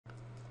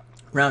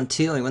Round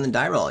 2, we win the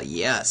die roll.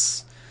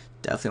 Yes.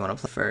 Definitely want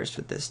to play first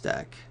with this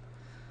deck.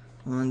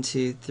 1,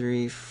 2,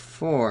 3,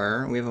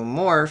 4. We have a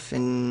morph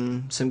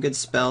and some good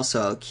spells,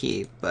 so I'll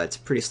keep, but it's a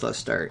pretty slow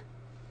start.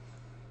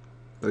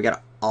 But we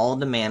got all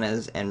the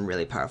manas and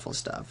really powerful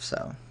stuff,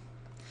 so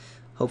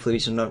hopefully we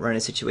just don't run a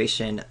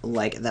situation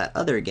like that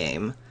other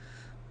game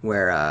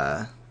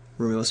where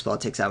removal spell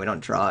takes out, we don't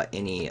draw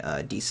any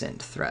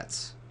decent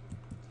threats.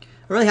 I'm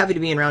really happy to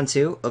be in round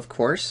 2, of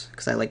course,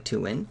 because I like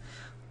to win.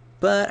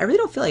 But I really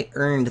don't feel like I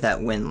earned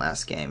that win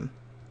last game.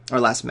 Or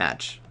last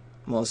match.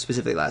 Well,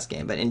 specifically last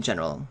game, but in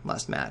general,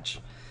 last match.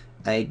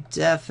 I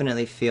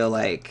definitely feel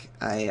like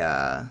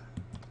I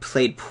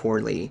played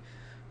poorly,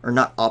 or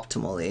not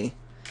optimally.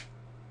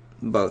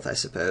 Both, I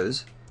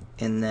suppose.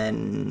 And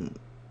then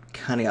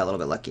kind of got a little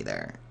bit lucky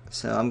there.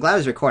 So I'm glad I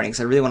was recording,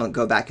 because I really want to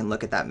go back and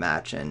look at that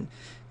match and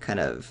kind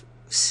of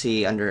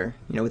see under,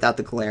 without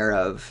the glare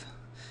of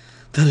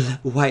the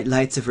white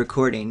lights of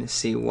recording,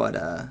 see what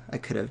I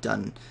could have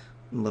done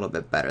a little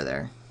bit better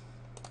there.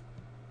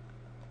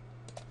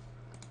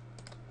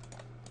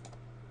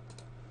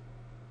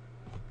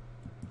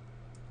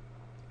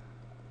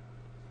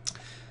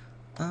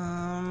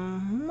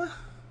 I'll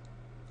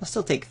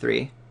still take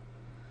 3.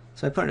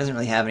 So my opponent doesn't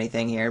really have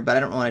anything here, but I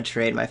don't want to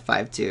trade my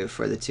 5-2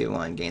 for the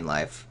 2-1 gain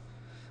life.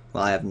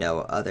 Well, I have no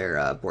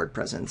other board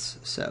presence,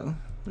 so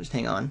I'll just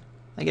hang on.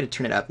 I get to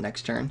turn it up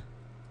next turn.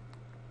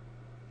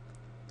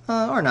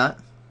 Or not.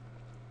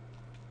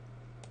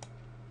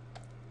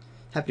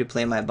 Happy to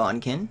play my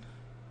Bondkin.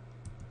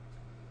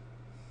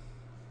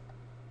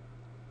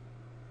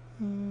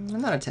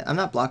 I'm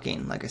not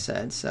blocking, like I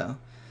said, so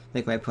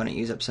make my opponent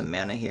use up some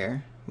mana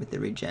here with the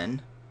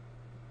regen.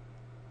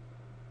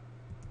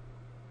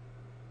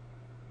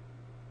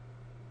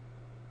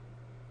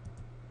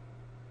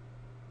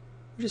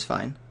 Which is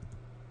fine.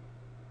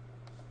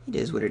 It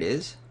is what it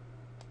is.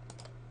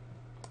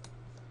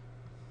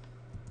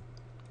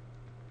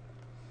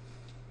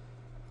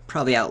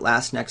 Probably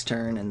outlast next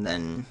turn, and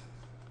then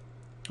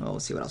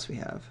we'll see what else we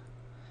have.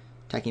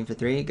 Attacking for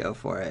 3, go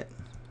for it.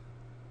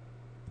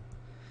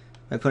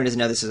 My opponent doesn't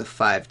know this is a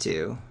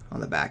 5-2 on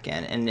the back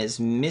end, and is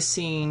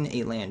missing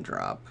a land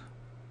drop.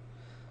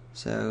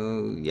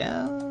 So,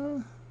 yeah.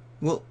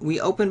 Well, we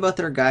open both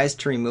our guys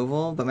to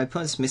removal, but my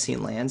opponent's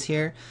missing lands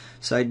here,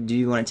 so I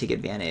do want to take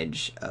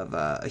advantage of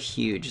a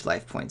huge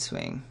life point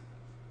swing.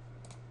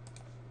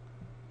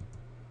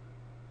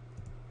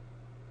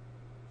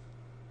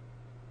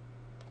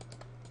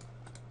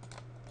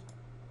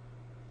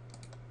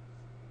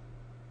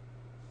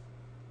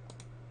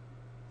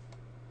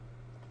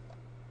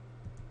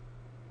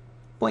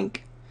 Boink.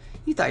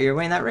 You thought you were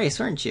winning that race,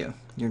 weren't you?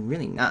 You're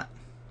really not.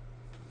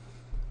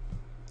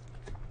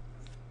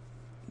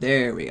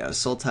 There we go.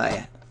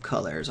 Sultai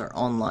colors are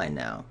online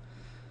now.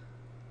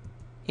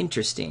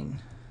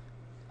 Interesting.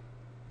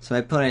 So my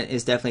opponent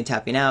is definitely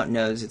tapping out,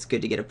 knows it's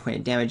good to get a point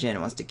of damage in,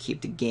 and wants to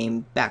keep the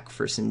game back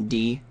for some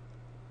D.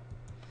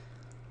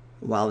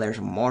 While there's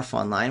Morph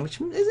online, which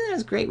isn't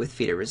as great with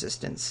Feeder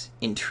Resistance,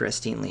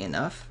 interestingly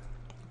enough.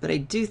 But I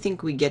do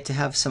think we get to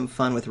have some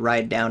fun with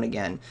Ride Down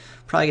again.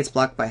 Probably gets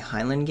blocked by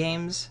Highland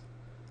Games.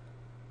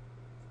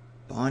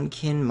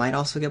 Bondkin might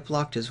also get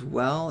blocked as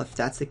well. If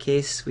that's the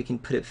case, we can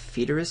put a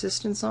Feeder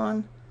Resistance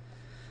on.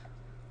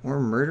 Or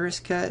Murderous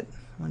Cut.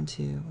 1,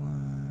 2,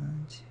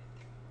 1, 2.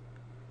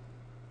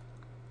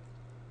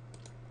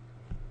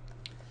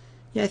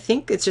 Yeah, I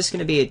think it's just going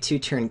to be a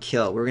 2-turn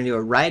kill. We're going to do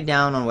a Ride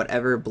Down on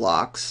whatever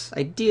blocks.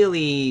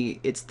 Ideally,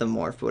 it's the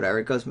Morph, but whatever.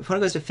 It goes, my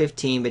opponent goes to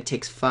 15, but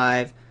takes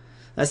 5.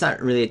 That's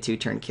not really a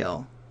 2-turn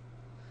kill.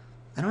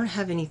 I don't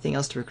have anything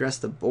else to progress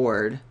the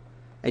board.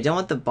 I don't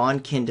want the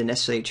Bondkin to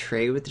necessarily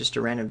trade with just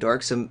a random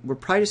dork, so we're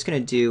probably just going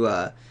to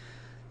do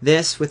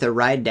this with a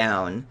Ride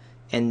Down,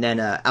 and then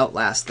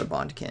outlast the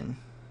Bondkin.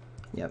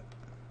 Yep.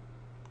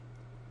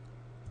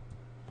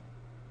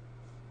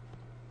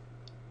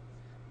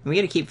 And we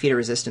got to keep Feeder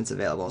Resistance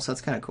available, so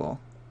that's kind of cool.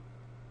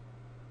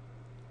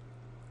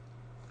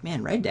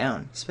 Man, Ride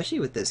Down, especially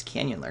with this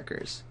Canyon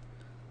Lurkers.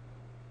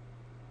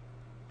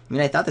 I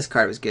mean, I thought this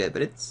card was good,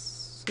 but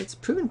it's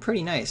proven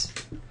pretty nice.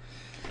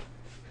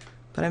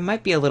 But I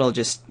might be a little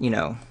just,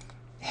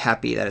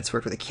 happy that it's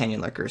worked with the Canyon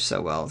Lurker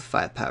so well with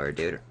 5 power,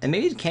 dude. And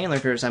maybe the Canyon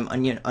Lurkers I'm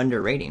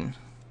underrating.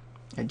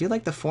 I do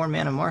like the 4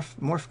 mana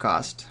morph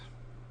cost.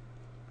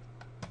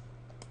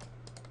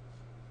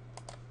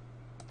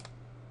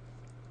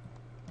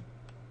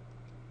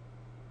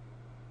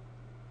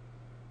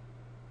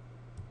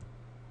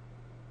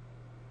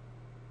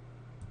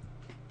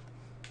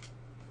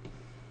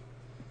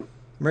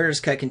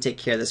 Murderous Cut can take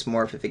care of this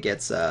morph if it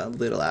gets a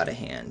little out of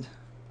hand.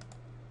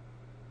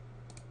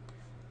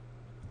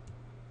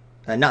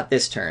 Not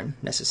this turn,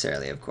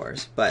 necessarily, of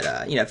course. But,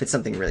 if it's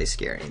something really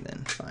scary,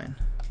 then fine.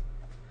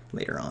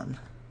 Later on.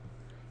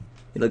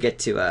 It'll get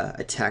to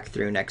attack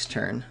through next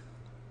turn.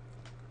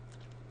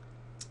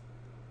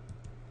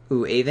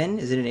 Ooh, Aven?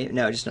 Is it an Aven?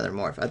 No, just another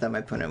morph. I thought my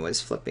opponent was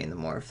flipping the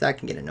morph. That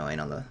can get annoying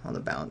on the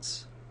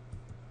bounce.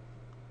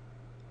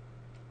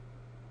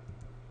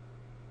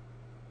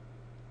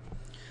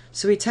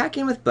 So we attack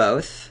in with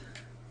both.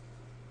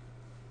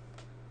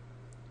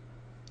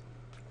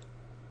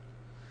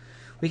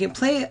 We can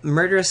play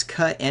Murderous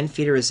Cut and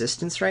Feeder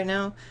Resistance right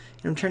now,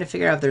 and I'm trying to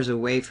figure out if there's a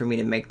way for me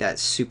to make that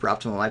super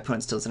optimal. My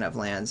opponent still doesn't have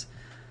lands.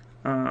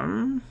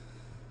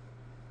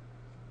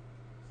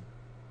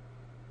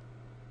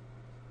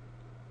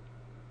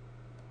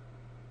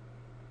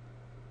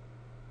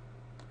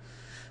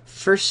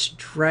 First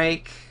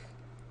Strike.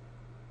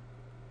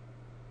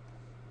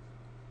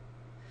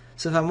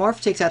 So if a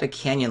Morph takes out a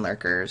Canyon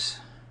Lurkers,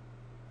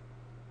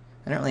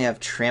 I don't really have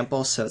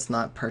Trample, so it's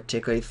not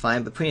particularly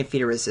fine, but putting a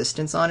Feeder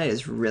Resistance on it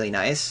is really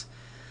nice,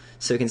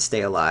 so it can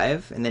stay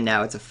alive, and then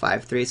now it's a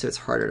 5/3, so it's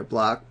harder to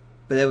block,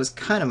 but that was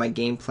kind of my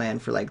game plan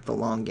for like the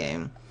long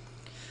game.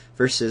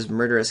 Versus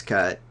Murderous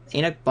Cut.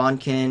 Anak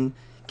Bonkin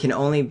can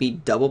only be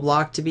double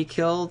blocked to be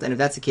killed, and if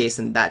that's the case,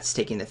 then that's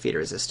taking the Feeder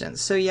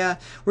Resistance. So yeah,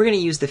 we're going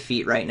to use the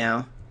feet right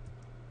now,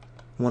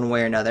 one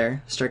way or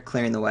another, start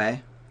clearing the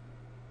way.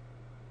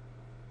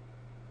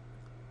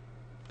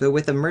 But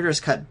with a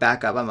Murderous Cut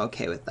backup, I'm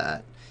okay with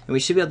that. And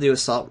we should be able to do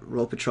Assault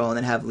Roll Patrol and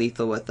then have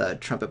Lethal with a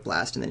Trumpet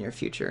Blast in the near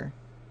future.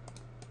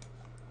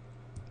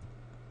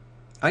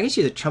 I guess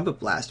use a Trumpet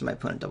Blast if my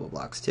opponent double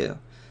blocks too.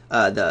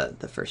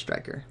 The first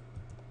striker.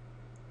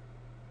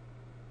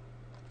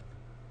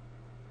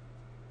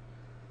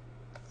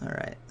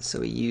 Alright, so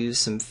we use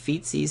some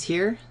feetsies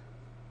here.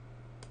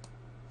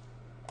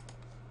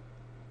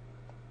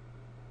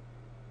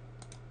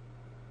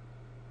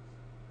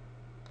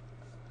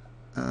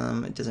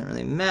 It doesn't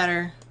really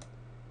matter.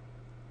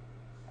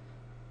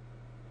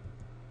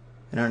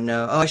 I don't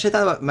know. Oh, I should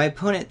have thought about my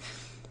opponent.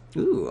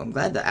 Ooh, I'm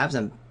glad the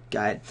Abzan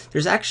guide.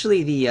 There's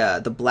actually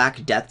the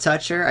black Death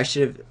Toucher. I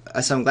should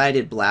have. So I'm glad I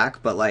did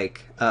black, but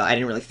like I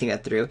didn't really think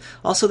that through.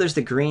 Also, there's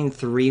the green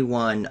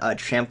 3/1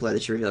 Trampler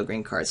that you reveal a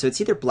green card. So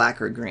it's either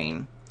black or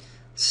green.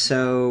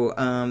 So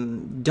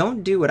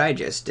don't do what I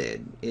just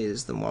did.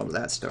 Is the moral of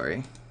that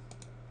story.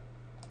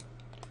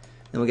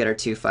 Then we'll get our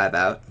 2/5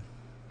 out.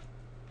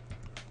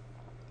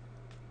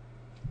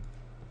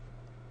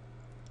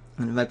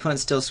 And if my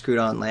opponent's still screwed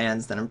on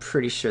lands, then I'm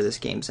pretty sure this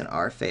game's in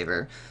our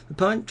favor. The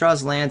opponent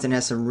draws lands and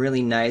has some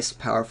really nice,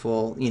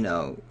 powerful,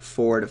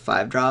 4 to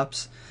 5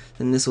 drops,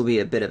 then this will be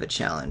a bit of a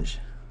challenge.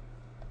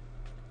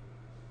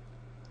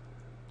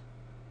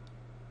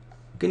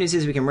 Good news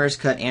is we can Murderous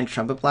Cut and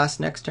Trumpet Blast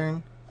next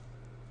turn.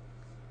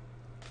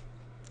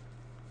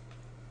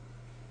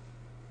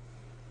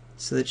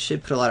 So that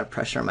should put a lot of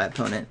pressure on my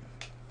opponent.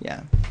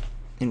 Yeah.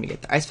 And we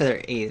get the Ice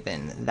Feather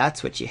Aven.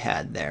 That's what you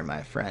had there,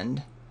 my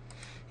friend.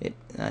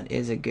 That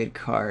is a good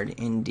card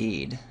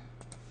indeed.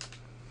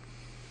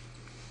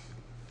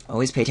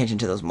 Always pay attention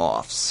to those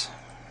morphs.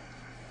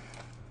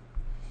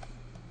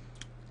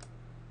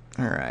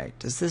 Alright,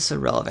 is this a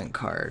relevant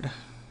card?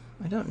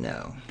 I don't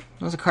know.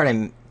 It was a card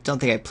I don't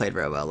think I played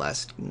very well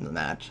last in the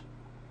match.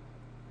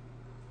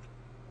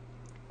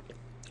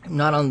 I'm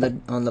not on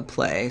the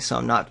play, so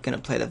I'm not gonna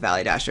play the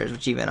Valley Dashers,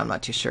 which even I'm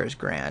not too sure is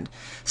grand.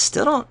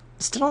 Still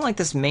don't like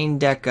this main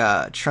deck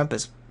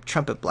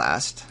Trumpet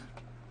Blast.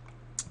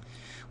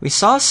 We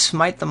saw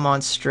Smite the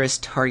Monstrous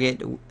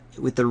target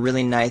with the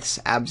really nice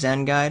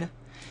Abzan guide.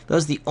 That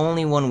was the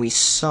only one we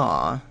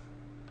saw.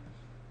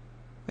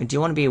 I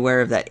do want to be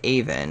aware of that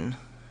Aven.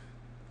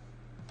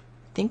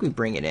 I think we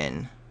bring it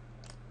in.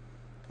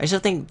 I still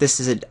think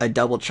this is a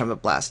double Trumpet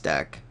Blast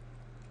deck.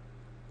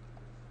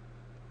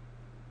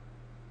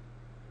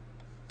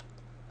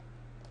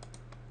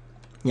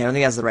 Yeah, I don't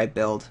think that's the right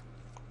build.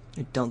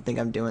 I don't think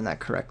I'm doing that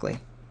correctly.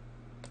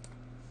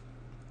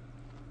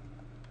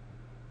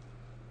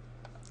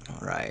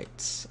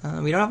 Alright,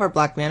 we don't have our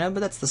black mana, but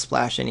that's the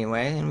splash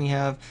anyway, and we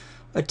have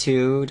a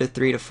 2 to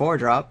 3 to 4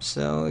 drop,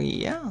 so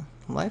yeah,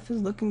 life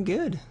is looking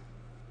good.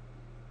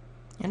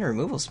 And a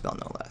removal spell,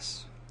 no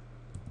less.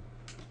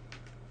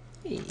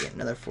 Hey,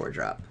 another 4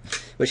 drop,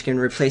 which can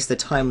replace the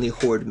timely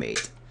Horde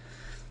Mate.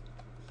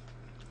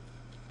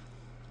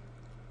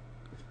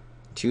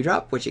 2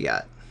 drop, what you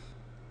got?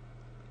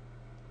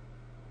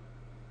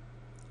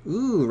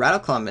 Ooh,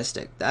 Rattleclaw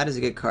Mystic, that is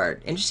a good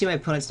card. Interesting my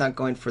opponent's not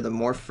going for the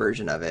morph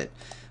version of it,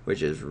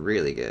 which is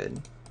really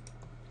good.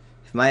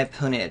 If my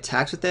opponent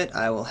attacks with it,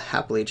 I will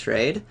happily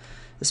trade,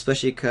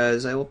 especially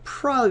because I will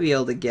probably be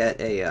able to get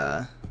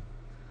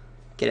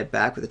it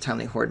back with a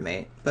timely Horde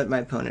Mate. But my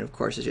opponent, of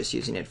course, is just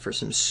using it for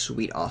some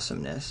sweet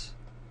awesomeness.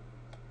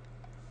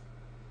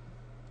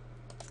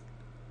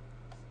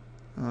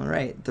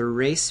 Alright, the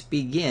race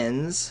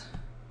begins.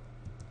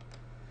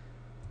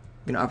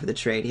 I'm going to offer the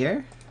trade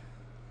here,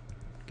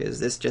 because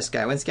this Just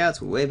Guy Wind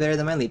Scout's way better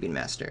than my Leaping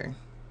Master.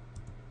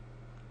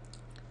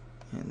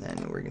 And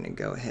then we're going to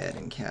go ahead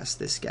and cast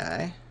this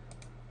guy.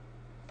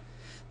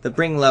 The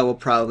Bring Low will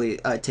probably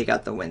take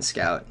out the Wind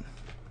Scout,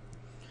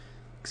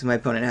 because my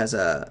opponent has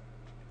a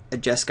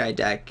Jeskai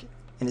deck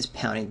and is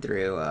pounding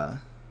through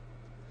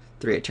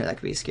 3 a turn. That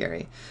could be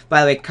scary. By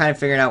the way, kind of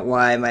figuring out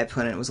why my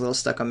opponent was a little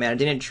stuck on mana.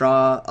 Didn't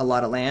draw a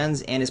lot of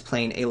lands and is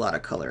playing a lot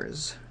of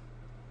colors.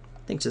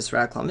 I think just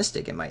Rattleclaw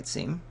Mystic, it might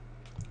seem.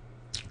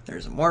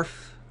 There's a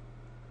morph.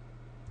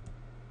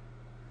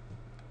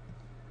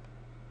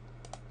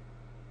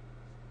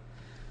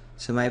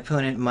 So my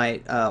opponent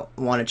might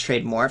want to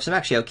trade morphs. I'm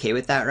actually okay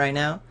with that right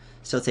now.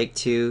 still take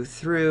 2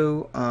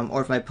 through,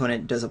 or if my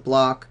opponent does a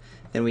block,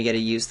 then we get to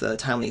use the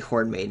Timely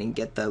Horde Maid and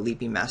get the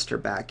Leaping Master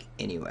back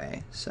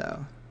anyway,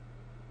 so...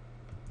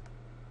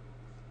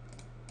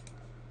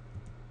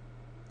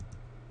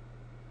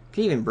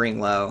 Could even bring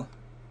low.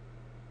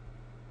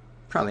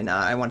 Probably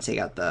not. I want to take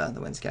out the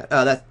Wind Scout.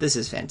 Oh, this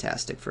is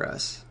fantastic for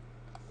us.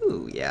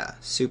 Ooh, yeah.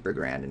 Super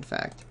grand, in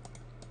fact.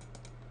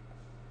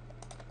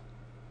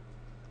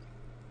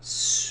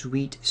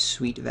 Sweet,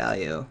 sweet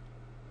value.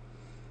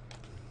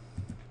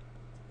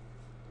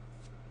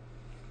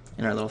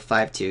 And our little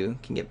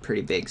 5/2 can get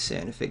pretty big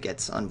soon if it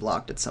gets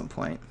unblocked at some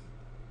point.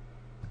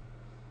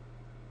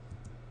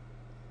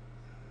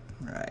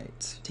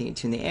 Right. Taking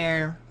 2 in the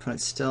air.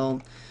 Opponent's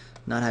still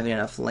not having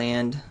enough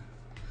land.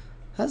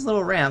 Has a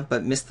little ramp,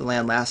 but missed the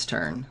land last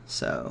turn.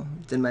 So,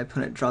 did my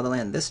opponent draw the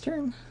land this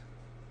turn?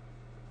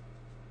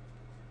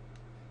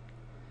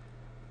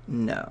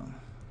 No.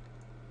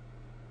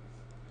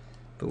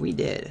 But we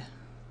did.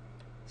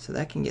 So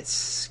that can get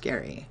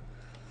scary.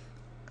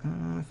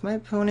 If my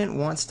opponent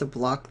wants to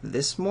block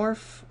this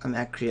morph, I'm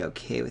actually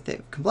okay with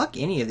it. I can block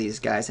any of these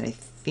guys, and I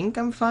think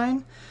I'm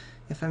fine.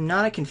 If I'm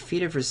not, I can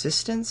Feat of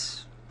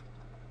Resistance.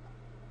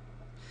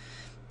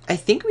 I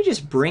think we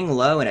just bring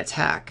low and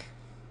attack.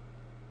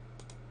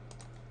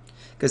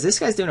 Because this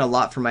guy's doing a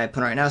lot for my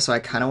opponent right now, so I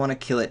kind of want to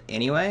kill it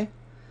anyway.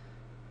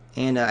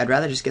 And I'd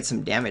rather just get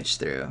some damage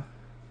through.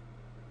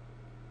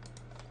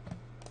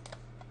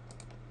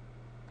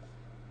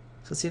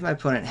 So let's see if my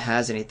opponent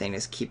has anything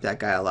to keep that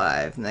guy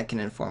alive, and that can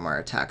inform our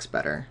attacks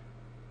better.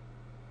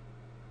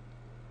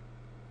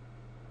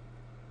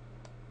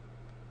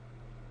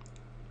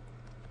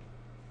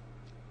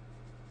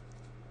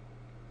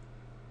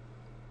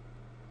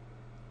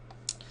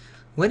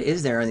 What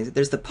is there on these?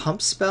 There's the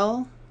pump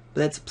spell,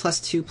 but that's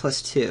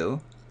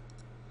 +2/+2.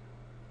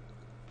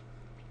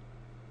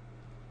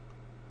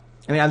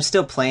 I mean, I'm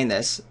still playing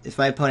this. If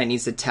my opponent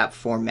needs to tap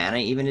 4 mana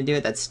even to do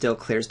it, that still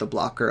clears the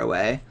blocker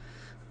away.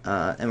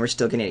 And we're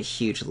still getting a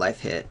huge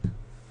life hit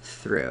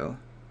through.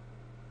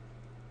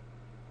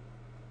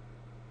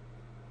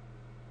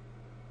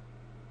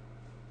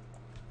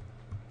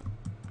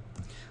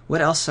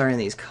 What else are in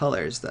these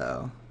colors,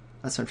 though?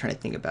 That's what I'm trying to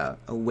think about.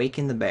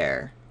 Awaken the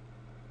Bear.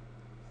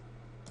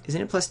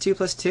 Isn't it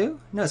 +2/+2?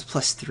 No, it's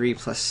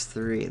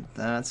 +3/+3.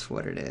 That's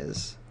what it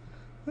is.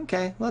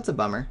 Okay, well, that's a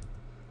bummer.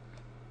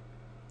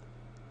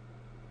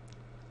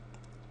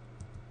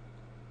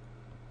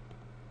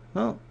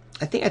 Well,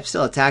 I think I'm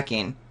still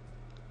attacking.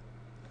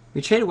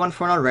 We traded 1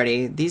 for 1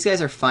 already. These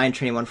guys are fine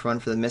trading 1 for 1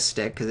 for the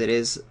Mystic, because it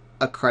is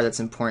a card that's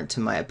important to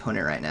my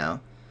opponent right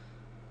now.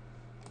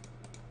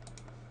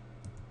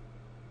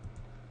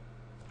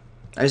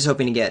 I'm just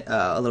hoping to get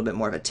a little bit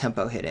more of a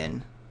tempo hit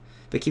in.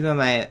 But keeping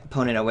my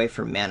opponent away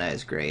from mana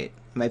is great.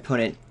 My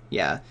opponent,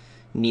 yeah,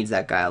 needs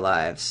that guy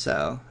alive,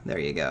 so there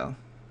you go.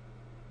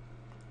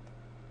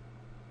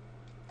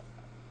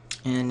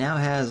 And now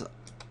has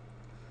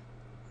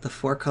the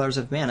 4 colors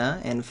of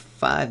mana and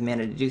 5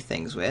 mana to do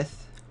things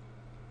with.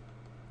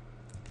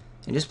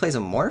 And just plays a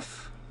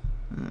morph?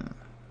 Not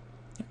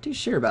too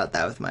sure about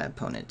that with my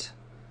opponent.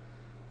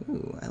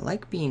 Ooh, I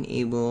like being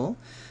able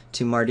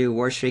to Mardu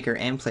Warshaker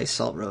and play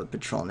Salt Road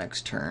Patrol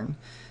next turn.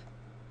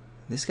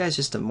 This guy's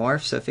just a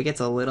morph, so if it gets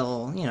a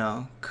little, you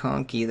know,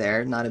 conky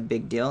there, not a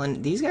big deal.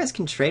 And these guys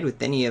can trade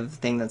with any of the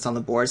thing that's on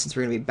the board, since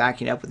we're going to be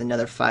backing up with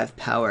another 5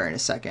 power in a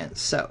second.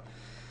 So,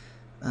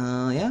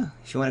 yeah,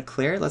 if you want to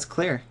clear, let's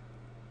clear.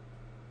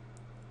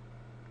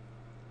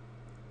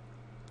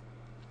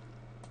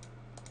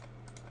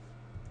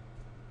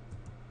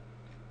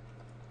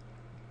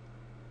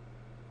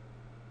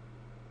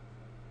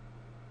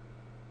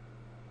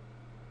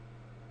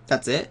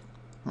 That's it?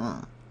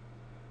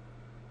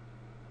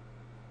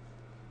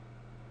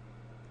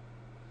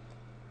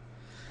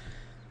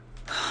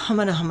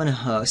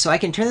 So I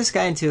can turn this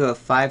guy into a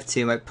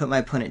 5/2. I put my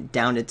opponent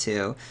down to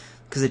 2,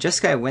 because the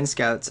Jeskai Wind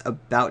Scout's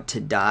about to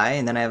die,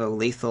 and then I have a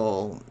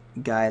lethal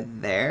guy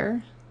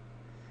there.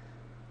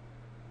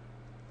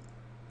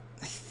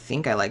 I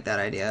think I like that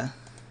idea.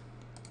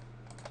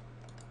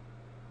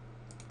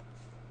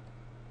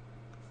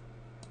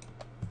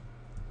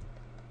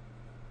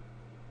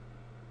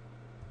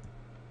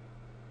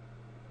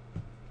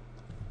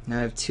 Now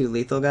I have 2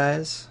 lethal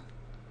guys.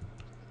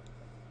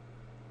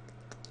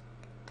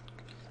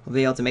 We'll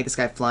be able to make this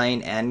guy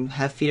flying and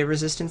have Feat of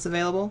Resistance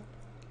available.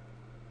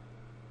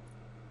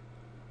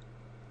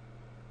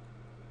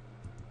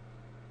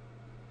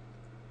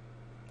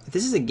 If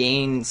this is a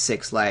gain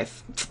 6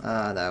 life,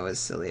 that was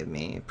silly of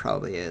me. It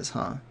probably is,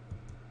 huh?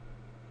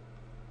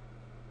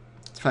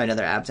 It's probably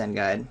another Abzan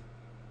guide.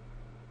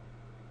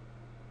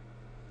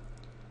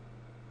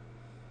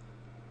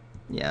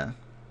 Yeah.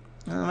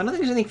 I don't think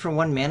there's anything for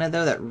 1 mana,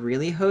 though, that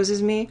really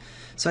hoses me.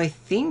 So I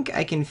think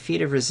I can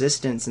Feat of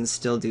Resistance and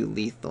still do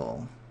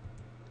lethal.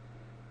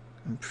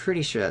 I'm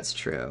pretty sure that's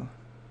true.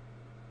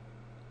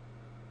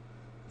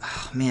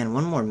 Oh, man,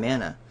 1 more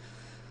mana.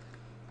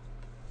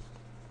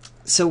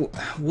 So,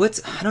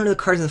 I don't know the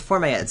cards in the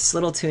format yet. It's a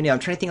little too new. I'm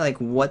trying to think, like,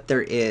 what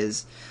there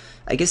is.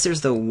 I guess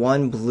there's the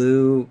 1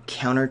 blue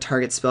counter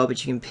target spell,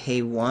 but you can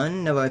pay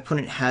 1. No, my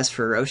opponent has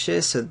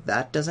Ferocious, so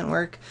that doesn't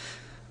work.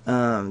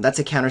 That's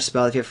a counter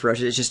spell if you have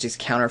Ferocious. It's just his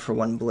counter for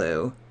 1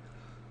 blue.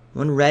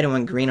 1 red and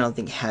 1 green I don't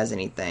think has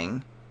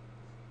anything.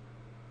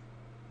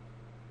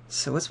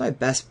 So what's my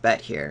best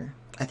bet here?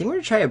 I think we're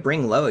going to try to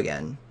bring low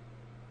again.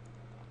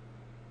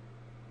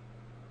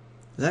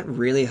 Does that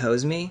really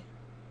hose me?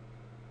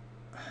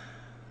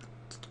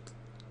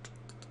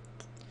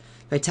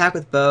 If I attack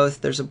with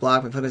both, there's a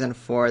block. My opponent goes down to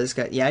 4. This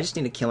guy, yeah, I just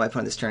need to kill my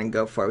opponent this turn and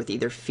go for it with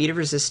either Feat of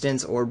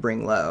Resistance or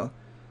bring low.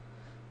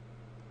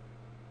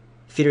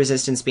 Feat of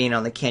Resistance being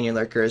on the Canyon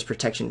Lurker is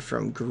protection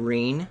from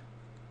green.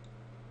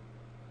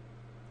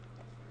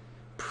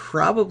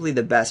 Probably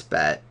the best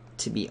bet,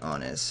 to be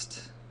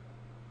honest.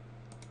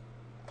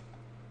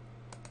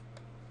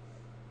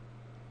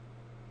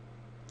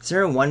 Is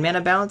there a 1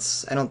 mana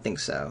bounce? I don't think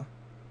so.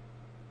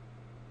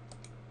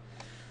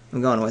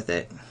 I'm going with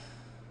it.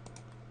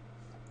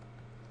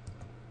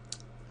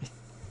 I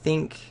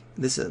think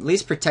this at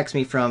least protects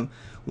me from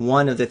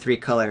one of the 3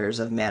 colors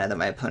of mana that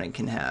my opponent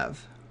can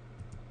have.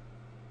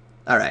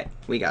 Alright,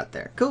 we got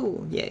there.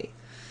 Cool, yay.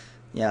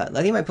 Yeah,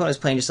 I think my opponent was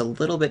playing just a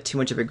little bit too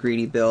much of a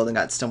greedy build and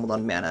got stumbled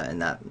on mana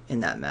in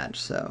that match.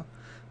 So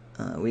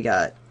we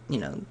got, you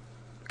know,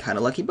 kind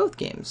of lucky both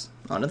games.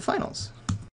 On to the finals.